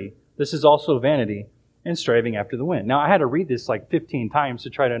 Surely this is also vanity and striving after the wind. Now, I had to read this like 15 times to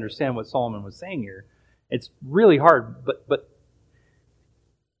try to understand what Solomon was saying here. It's really hard, but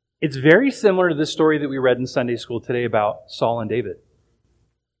it's very similar to the story that we read in Sunday school today about Saul and David.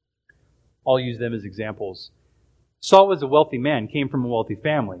 I'll use them as examples. Saul was a wealthy man, came from a wealthy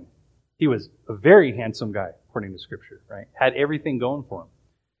family. He was a very handsome guy, according to Scripture, right? Had everything going for him.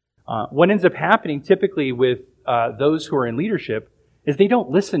 What ends up happening typically with those who are in leadership is they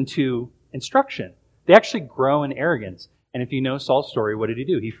don't listen to instruction. They actually grow in arrogance. And if you know Saul's story, what did he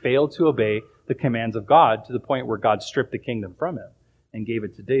do? He failed to obey the commands of God to the point where God stripped the kingdom from him and gave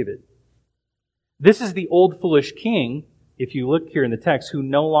it to David. This is the old foolish king, if you look here in the text, who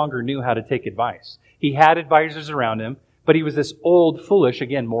no longer knew how to take advice. He had advisors around him, but he was this old foolish,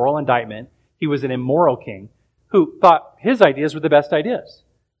 again, moral indictment. He was an immoral king who thought his ideas were the best ideas.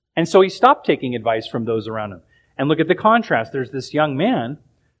 And so he stopped taking advice from those around him. And look at the contrast. There's this young man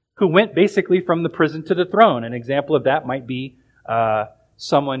who went basically from the prison to the throne. An example of that might be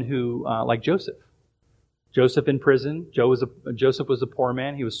someone who, like Joseph. Joseph in prison. Joseph was a poor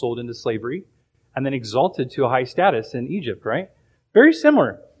man. He was sold into slavery and then exalted to a high status in Egypt, right? Very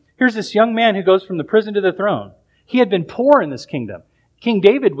similar. Here's this young man who goes from the prison to the throne. He had been poor in this kingdom. King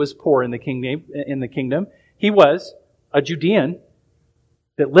David was poor in the kingdom. He was a Judean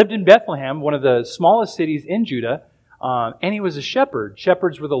that lived in Bethlehem, one of the smallest cities in Judah, and he was a shepherd.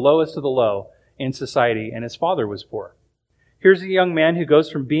 Shepherds were the lowest of the low in society, and his father was poor. Here's a young man who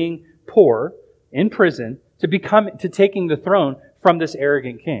goes from being poor in prison to taking the throne from this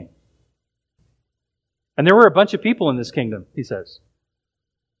arrogant king. And there were a bunch of people in this kingdom, he says,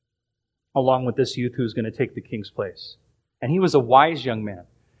 along with this youth who's going to take the king's place. And he was a wise young man.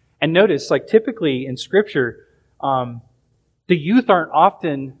 And notice, like typically in Scripture, the youth aren't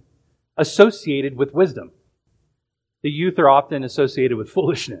often associated with wisdom. The youth are often associated with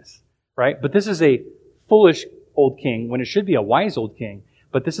foolishness, right? But this is a foolish old king when it should be a wise old king.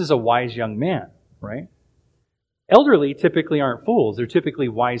 But this is a wise young man, right? Elderly typically aren't fools. They're typically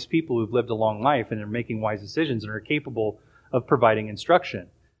wise people who've lived a long life and are making wise decisions and are capable of providing instruction.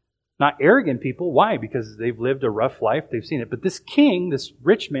 Not arrogant people. Why? Because they've lived a rough life. They've seen it. But this king, this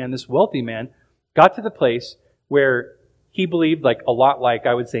rich man, this wealthy man, got to the place where he believed, like a lot like,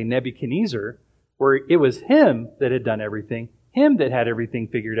 I would say, Nebuchadnezzar, where it was him that had done everything, him that had everything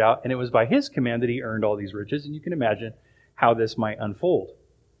figured out, and it was by his command that he earned all these riches. And you can imagine how this might unfold.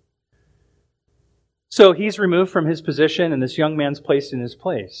 So he's removed from his position, and this young man's placed in his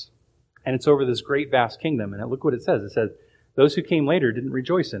place. And it's over this great, vast kingdom. And look what it says. It says, those who came later didn't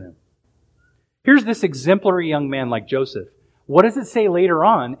rejoice in him. Here's this exemplary young man like Joseph. What does it say later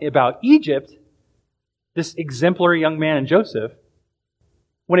on about Egypt, this exemplary young man in Joseph,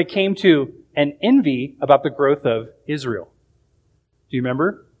 when it came to an envy about the growth of Israel? Do you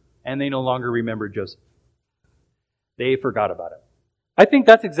remember? And they no longer remembered Joseph. They forgot about him. I think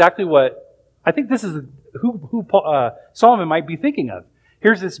that's exactly this is who Solomon might be thinking of.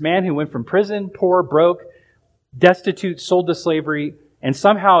 Here's this man who went from prison, poor, broke, destitute, sold to slavery, and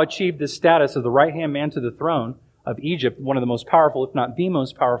somehow achieved this status of the right-hand man to the throne of Egypt, one of the most powerful, if not the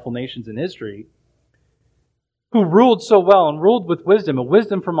most powerful nations in history, who ruled so well and ruled with wisdom, a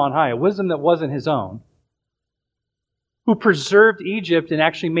wisdom from on high, a wisdom that wasn't his own, who preserved Egypt and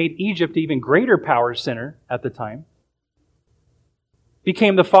actually made Egypt an even greater power center at the time,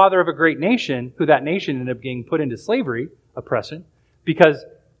 became the father of a great nation, who that nation ended up getting put into slavery, oppression, because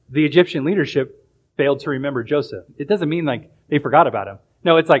the Egyptian leadership failed to remember Joseph. It doesn't mean like they forgot about him.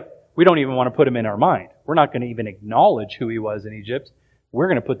 No, it's like we don't even want to put him in our mind. We're not going to even acknowledge who he was in Egypt. We're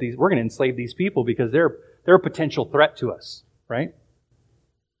going to enslave these people because they're a potential threat to us, right?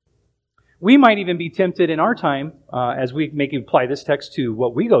 We might even be tempted in our time, as we make apply this text to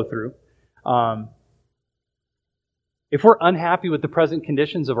what we go through, if we're unhappy with the present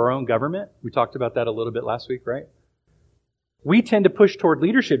conditions of our own government, we talked about that a little bit last week, right? We tend to push toward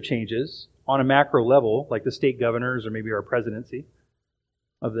leadership changes on a macro level, like the state governors or maybe our presidency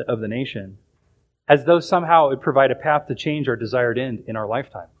of the nation, as though somehow it would provide a path to change our desired end in our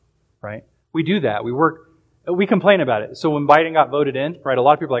lifetime, right? We do that. We complain about it. So when Biden got voted in, right, a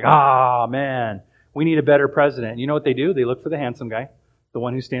lot of people are like, man, we need a better president. You know what they do? They look for the handsome guy, the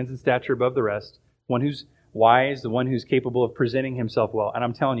one who stands in stature above the rest, one who's wise, the one who's capable of presenting himself well. And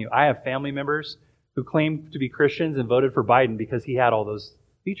I'm telling you, I have family members who claim to be Christians and voted for Biden because he had all those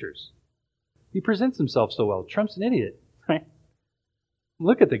features. He presents himself so well. Trump's an idiot, right?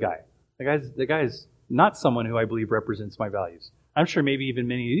 Look at the guy. The guy is not someone who I believe represents my values. I'm sure maybe even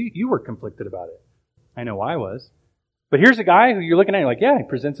many of you were conflicted about it. I know I was. But here's a guy who you're looking at, you're like, yeah, he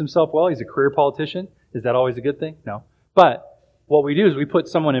presents himself well. He's a career politician. Is that always a good thing? No. But what we do is we put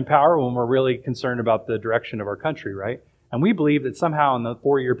someone in power when we're really concerned about the direction of our country, right? And we believe that somehow in the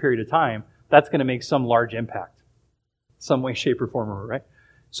 4-year period of time, that's going to make some large impact. Some way, shape, or form, right?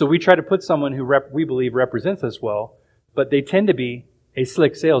 So we try to put someone who we believe represents us well, but they tend to be a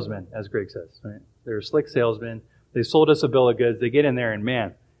slick salesman, as Greg says, right? They're a slick salesman. They sold us a bill of goods. They get in there and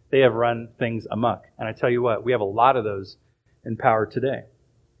man, they have run things amok. And I tell you what, we have a lot of those in power today.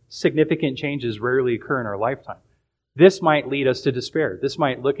 Significant changes rarely occur in our lifetime. This might lead us to despair. This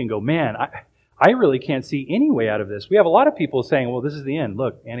might look and go, man, I really can't see any way out of this. We have a lot of people saying, well, this is the end.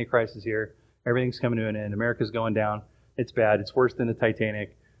 Look, Antichrist is here. Everything's coming to an end. America's going down. It's bad. It's worse than the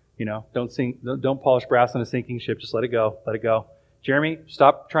Titanic. You know, don't polish brass on a sinking ship. Just let it go. Let it go. Jeremy,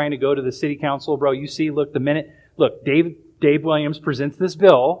 stop trying to go to the city council, bro. You see, look, Dave Williams presents this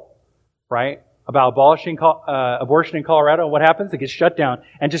bill, right, about abolishing abortion in Colorado. What happens? It gets shut down.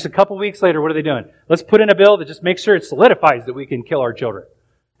 And just a couple weeks later, what are they doing? Let's put in a bill that just makes sure it solidifies that we can kill our children.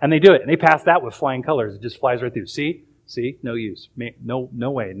 And they do it. And they pass that with flying colors. It just flies right through. See, no use. No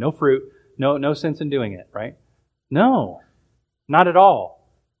way. No fruit. No sense in doing it, right? No, not at all.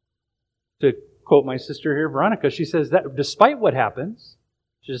 To quote my sister here, Veronica, she says that despite what happens,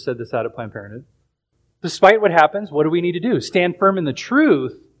 she just said this out of Planned Parenthood, despite what happens, what do we need to do? Stand firm in the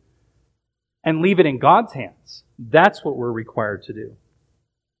truth and leave it in God's hands. That's what we're required to do.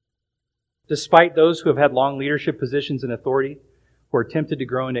 Despite those who have had long leadership positions and authority, who are tempted to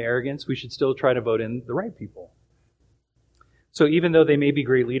grow into arrogance, we should still try to vote in the right people. So even though they may be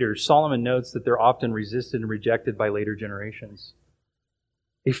great leaders, Solomon notes that they're often resisted and rejected by later generations.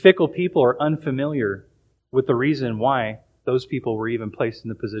 A fickle people are unfamiliar with the reason why those people were even placed in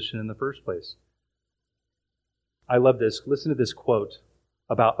the position in the first place. I love this. Listen to this quote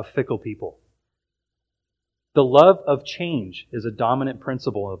about a fickle people. The love of change is a dominant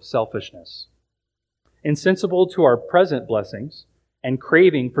principle of selfishness. Insensible to our present blessings and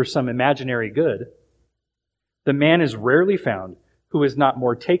craving for some imaginary good, the man is rarely found who is not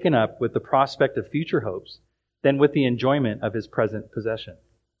more taken up with the prospect of future hopes than with the enjoyment of his present possession.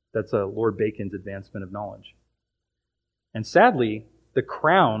 That's Lord Bacon's advancement of knowledge. And sadly, the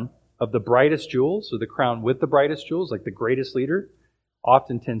crown of the brightest jewels, or the crown with the brightest jewels, like the greatest leader,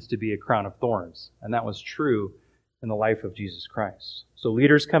 often tends to be a crown of thorns. And that was true in the life of Jesus Christ. So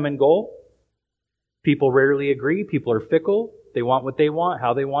leaders come and go. People rarely agree. People are fickle. They want what they want,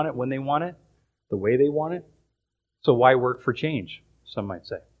 how they want it, when they want it, the way they want it. So why work for change, some might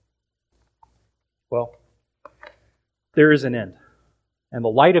say? Well, there is an end. And the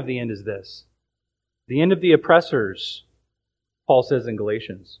light of the end is this. The end of the oppressors, Paul says in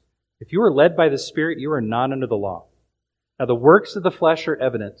Galatians, if you are led by the Spirit, you are not under the law. Now the works of the flesh are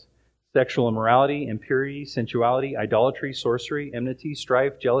evident: sexual immorality, impurity, sensuality, idolatry, sorcery, enmity,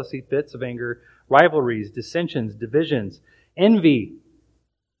 strife, jealousy, fits of anger, rivalries, dissensions, divisions, envy,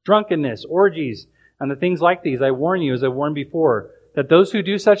 drunkenness, orgies, and the things like these. I warn you, as I warned before, that those who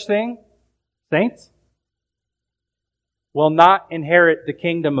do such things, saints, will not inherit the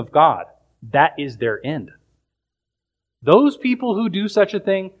kingdom of God. That is their end. Those people who do such a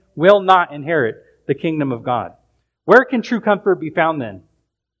thing will not inherit the kingdom of God. Where can true comfort be found then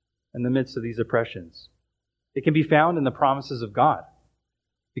in the midst of these oppressions? It can be found in the promises of God,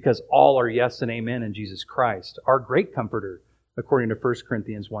 because all are yes and amen in Jesus Christ, our great comforter, according to 1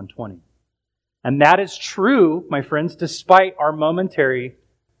 Corinthians 1:20. And that is true, my friends, despite our momentary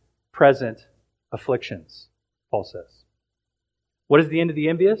present afflictions, Paul says. What is the end of the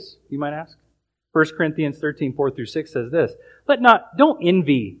envious, you might ask? 1 Corinthians 13:4-6 says this: don't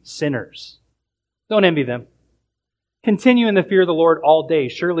envy sinners. Don't envy them. Continue in the fear of the Lord all day.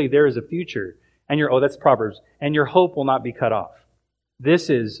 Surely there is a future. And that's Proverbs. And your hope will not be cut off.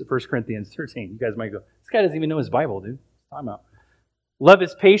 This is 1 Corinthians 13. You guys might go, this guy doesn't even know his Bible, dude. Time out. Love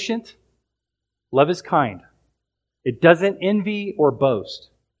is patient. Love is kind. It doesn't envy or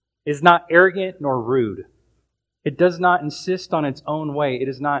boast. It is not arrogant nor rude. It does not insist on its own way. It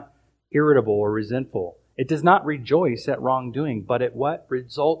is not irritable or resentful. It does not rejoice at wrongdoing, but it what?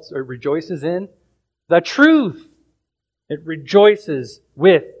 Rejoices in the truth. It rejoices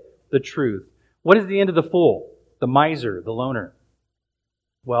with the truth. What is the end of the fool? The miser, the loner.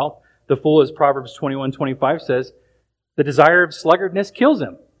 Well, the fool, as Proverbs 21:25 says, the desire of sluggardness kills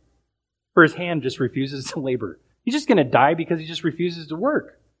him, for his hand just refuses to labor. He's just going to die because he just refuses to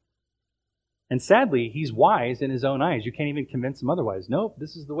work. And sadly, he's wise in his own eyes. You can't even convince him otherwise. Nope,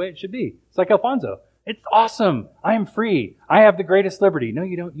 this is the way it should be. It's like Alfonso. It's awesome. I am free. I have the greatest liberty. No,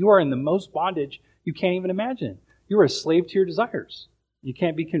 you don't. You are in the most bondage you can't even imagine. You are a slave to your desires. You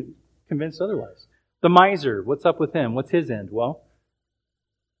can't be convinced otherwise. The miser, what's up with him? What's his end? Well,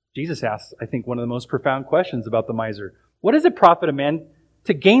 Jesus asks, I think, one of the most profound questions about the miser. What does it profit a man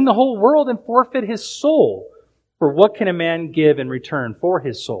to gain the whole world and forfeit his soul? For what can a man give in return for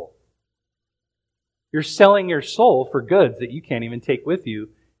his soul? You're selling your soul for goods that you can't even take with you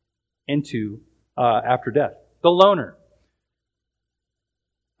into after death. The loner.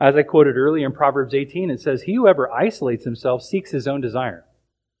 As I quoted earlier in Proverbs 18, it says, he who ever isolates himself seeks his own desire.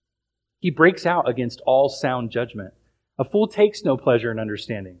 He breaks out against all sound judgment. A fool takes no pleasure in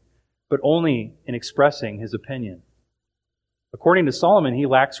understanding, but only in expressing his opinion. According to Solomon, he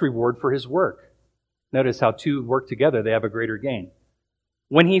lacks reward for his work. Notice how two work together, they have a greater gain.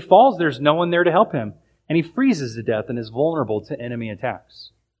 When he falls, there's no one there to help him, and he freezes to death and is vulnerable to enemy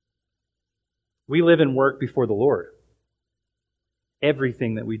attacks. We live and work before the Lord.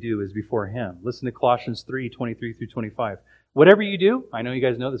 Everything that we do is before Him. Listen to Colossians 3:23 through 25. Whatever you do, I know you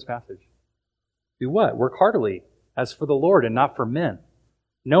guys know this passage. Do what? Work heartily, as for the Lord and not for men,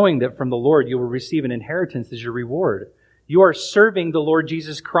 knowing that from the Lord you will receive an inheritance as your reward. You are serving the Lord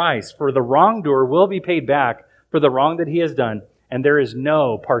Jesus Christ, for the wrongdoer will be paid back for the wrong that he has done, and there is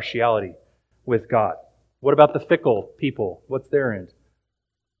no partiality with God. What about the fickle people? What's their end?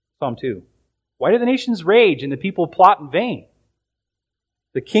 Psalm 2. Why do the nations rage and the people plot in vain?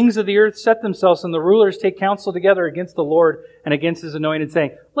 The kings of the earth set themselves, and the rulers take counsel together against the Lord and against His anointed,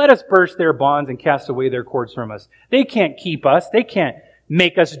 saying, let us burst their bonds and cast away their cords from us. They can't keep us. They can't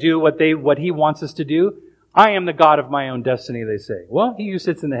make us do what He wants us to do. I am the God of my own destiny, they say. Well, He who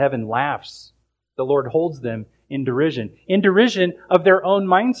sits in the heaven laughs. The Lord holds them in derision of their own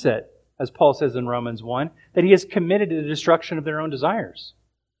mindset, as Paul says in Romans 1, that He has committed to the destruction of their own desires.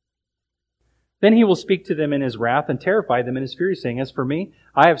 Then He will speak to them in His wrath and terrify them in His fury, saying, as for me,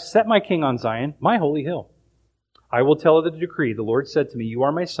 I have set my king on Zion, my holy hill. I will tell of the decree. The Lord said to me, you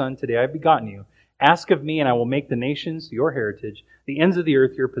are my son. Today I have begotten you. Ask of me, and I will make the nations your heritage, the ends of the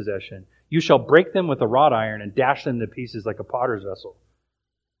earth your possession. You shall break them with a wrought iron and dash them to pieces like a potter's vessel.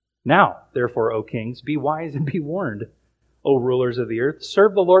 Now, therefore, O kings, be wise and be warned. O rulers of the earth,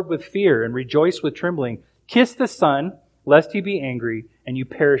 serve the Lord with fear and rejoice with trembling. Kiss the Son, lest He be angry and you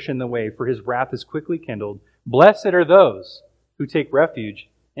perish in the way, for His wrath is quickly kindled. Blessed are those who take refuge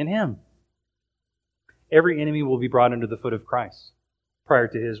in Him. Every enemy will be brought under the foot of Christ prior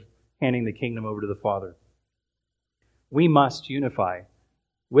to His handing the kingdom over to the Father. We must unify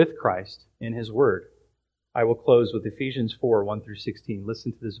with Christ in His Word. I will close with Ephesians 4:1 through 16.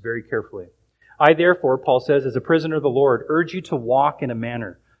 Listen to this very carefully. I therefore, Paul says, as a prisoner of the Lord, urge you to walk in a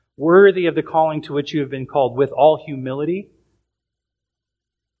manner worthy of the calling to which you have been called, with all humility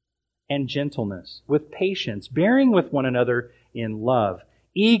and gentleness, with patience, bearing with one another in love,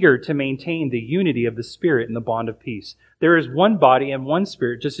 eager to maintain the unity of the Spirit in the bond of peace. There is one body and one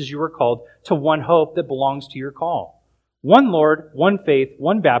Spirit, just as you were called to one hope that belongs to your call. One Lord, one faith,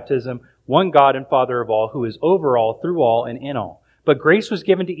 one baptism, one God and Father of all, who is over all, through all, and in all. But grace was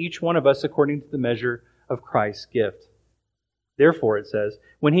given to each one of us according to the measure of Christ's gift. Therefore, it says,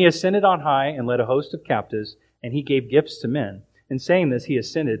 when He ascended on high and led a host of captives, and He gave gifts to men. In saying this, He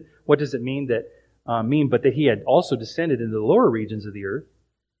ascended. What does it mean? But that He had also descended into the lower regions of the earth.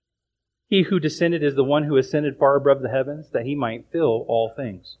 He who descended is the one who ascended far above the heavens, that He might fill all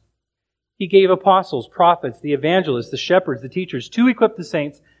things. He gave apostles, prophets, the evangelists, the shepherds, the teachers, to equip the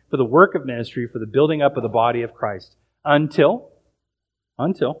saints for the work of ministry, for the building up of the body of Christ, until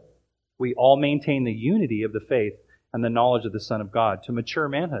we all maintain the unity of the faith and the knowledge of the Son of God, to mature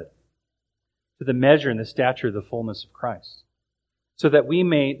manhood, to the measure and the stature of the fullness of Christ, so that we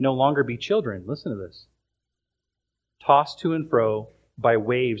may no longer be children, listen to this, tossed to and fro by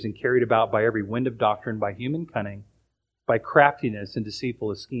waves and carried about by every wind of doctrine, by human cunning, by craftiness and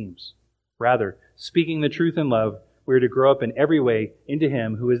deceitful schemes. Rather, speaking the truth in love, we are to grow up in every way into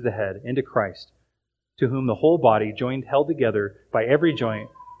Him who is the head, into Christ, to whom the whole body, joined, held together by every joint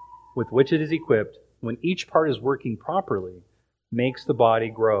with which it is equipped, when each part is working properly, makes the body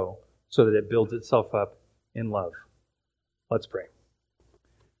grow so that it builds itself up in love. Let's pray.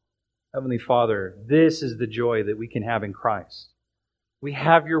 Heavenly Father, this is the joy that we can have in Christ. We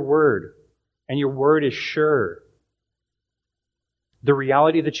have Your Word, and Your Word is sure. The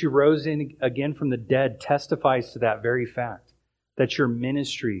reality that You rose in again from the dead testifies to that very fact, that Your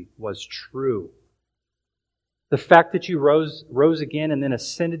ministry was true. The fact that You rose again and then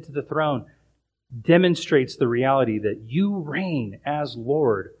ascended to the throne demonstrates the reality that You reign as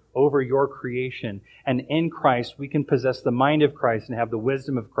Lord over your creation. And in Christ, we can possess the mind of Christ and have the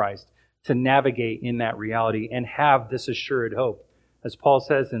wisdom of Christ to navigate in that reality and have this assured hope. As Paul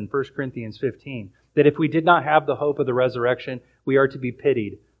says in 1 Corinthians 15, that if we did not have the hope of the resurrection, we are to be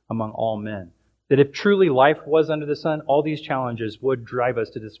pitied among all men. That if truly life was under the sun, all these challenges would drive us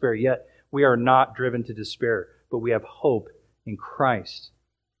to despair. Yet we are not driven to despair, but we have hope in Christ.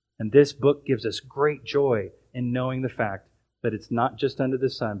 And this book gives us great joy in knowing the fact that it's not just under the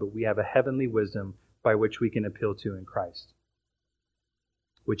sun, but we have a heavenly wisdom by which we can appeal to in Christ,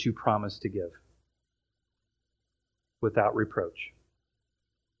 which you promised to give without reproach,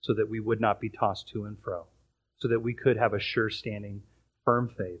 so that we would not be tossed to and fro, so that we could have a sure standing,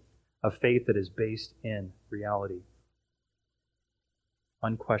 firm faith, a faith that is based in reality,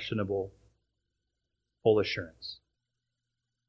 unquestionable, full assurance.